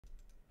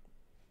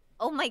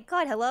Oh my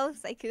god, hello,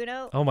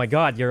 Sykkuno. Oh my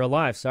god, you're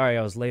alive. Sorry,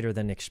 I was later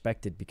than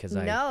expected because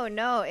No,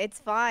 no, it's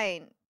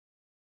fine.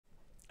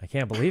 I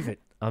can't believe it.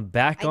 I'm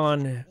back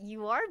on.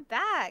 You are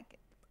back.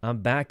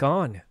 I'm back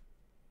on.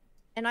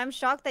 And I'm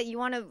shocked that you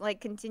want to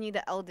like continue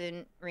the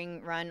Elden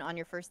Ring run on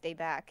your first day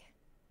back.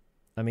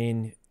 I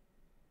mean,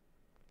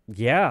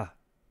 yeah.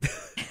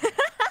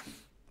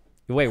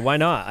 Wait, why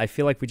not? I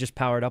feel like we just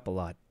powered up a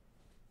lot.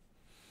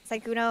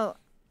 Sykkuno,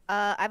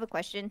 I have a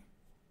question.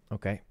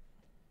 Okay.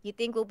 You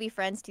think we'll be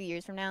friends 2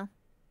 years from now?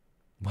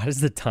 Why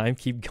does the time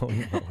keep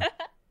going lower?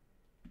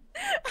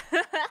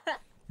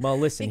 Well,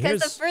 listen,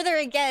 because the further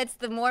it gets,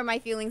 the more my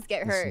feelings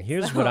get hurt.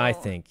 Here's what I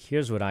think.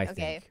 Here's what I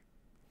think.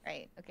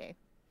 Right, okay.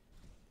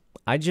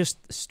 I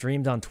just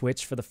streamed on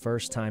Twitch for the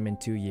first time in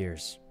 2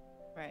 years.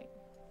 Right.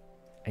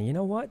 And you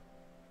know what?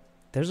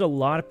 There's a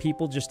lot of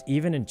people just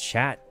even in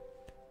chat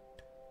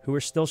who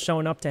are still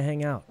showing up to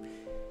hang out.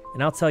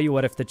 And I'll tell you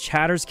what, if the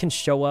chatters can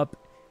show up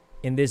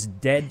in this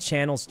dead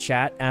channel's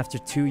chat after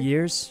 2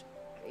 years,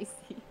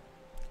 Crazy.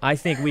 I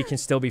think we can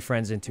still be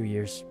friends in 2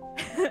 years.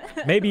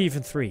 Maybe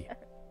even 3,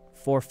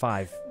 4,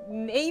 5.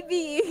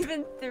 Maybe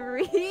even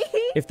 3.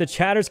 If the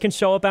chatters can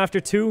show up after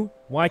 2,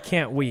 why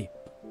can't we?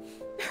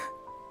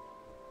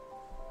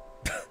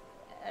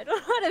 I don't know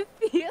how to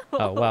feel.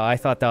 Oh, wow, I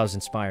thought that was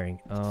inspiring.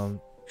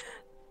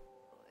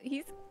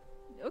 He's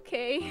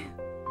okay.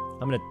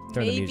 I'm gonna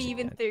turn the music Maybe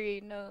even down.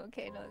 3. No,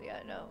 okay, no, yeah,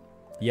 no.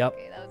 Yep.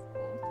 Okay, that was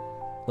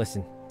cool.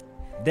 Listen,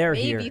 they're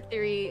Maybe here.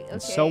 3, okay.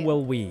 And so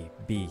will we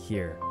be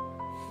here.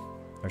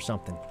 Or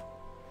something.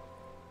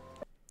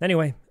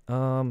 Anyway,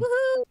 Woohoo!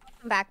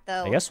 Welcome back,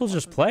 though. I guess we'll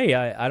just play.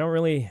 I don't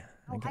really...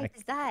 How I hype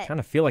is that? kind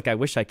of feel like I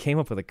wish I came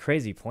up with a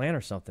crazy plan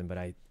or something, but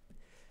I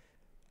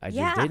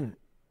just didn't.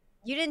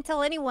 You didn't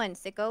tell anyone,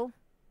 sicko.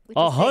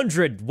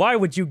 100! Why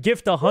would you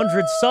gift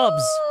 100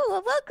 subs?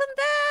 Welcome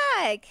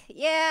back!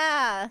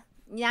 Yeah.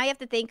 Now you have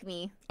to thank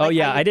me. Oh Like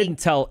yeah, how you I didn't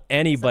thank tell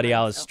anybody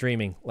someone, I was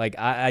streaming. Like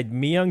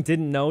Miyung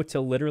didn't know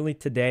till literally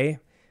today.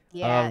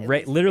 Yeah, it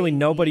was literally crazy.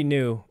 nobody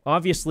knew.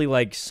 Obviously,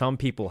 like some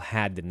people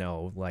had to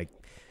know. Like,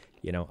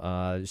 you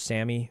know,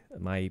 Sammy,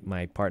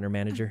 my partner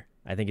manager.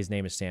 I think his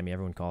name is Sammy.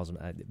 Everyone calls him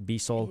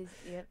B-Soul.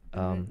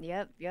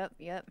 Yep.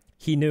 Yep.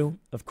 He knew,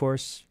 of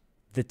course.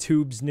 The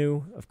tubes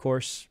knew, of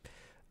course.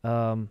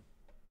 You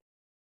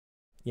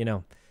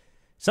know,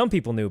 some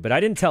people knew, but I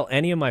didn't tell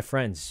any of my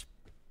friends.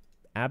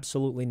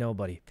 Absolutely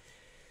nobody.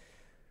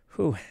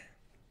 Whew.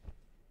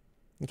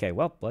 Okay,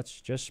 well,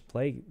 let's just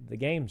play the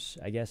games,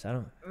 I guess. I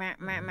don't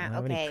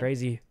have any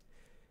crazy...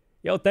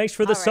 Yo, thanks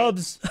for the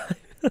subs!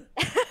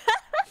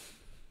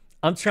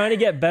 I'm trying to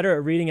get better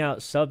at reading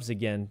out subs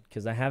again,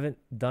 because I haven't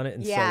done it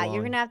in so long. Yeah,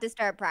 you're going to have to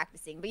start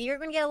practicing. But you're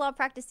going to get a lot of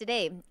practice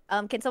today.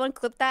 Can someone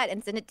clip that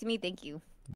and send it to me? Thank you.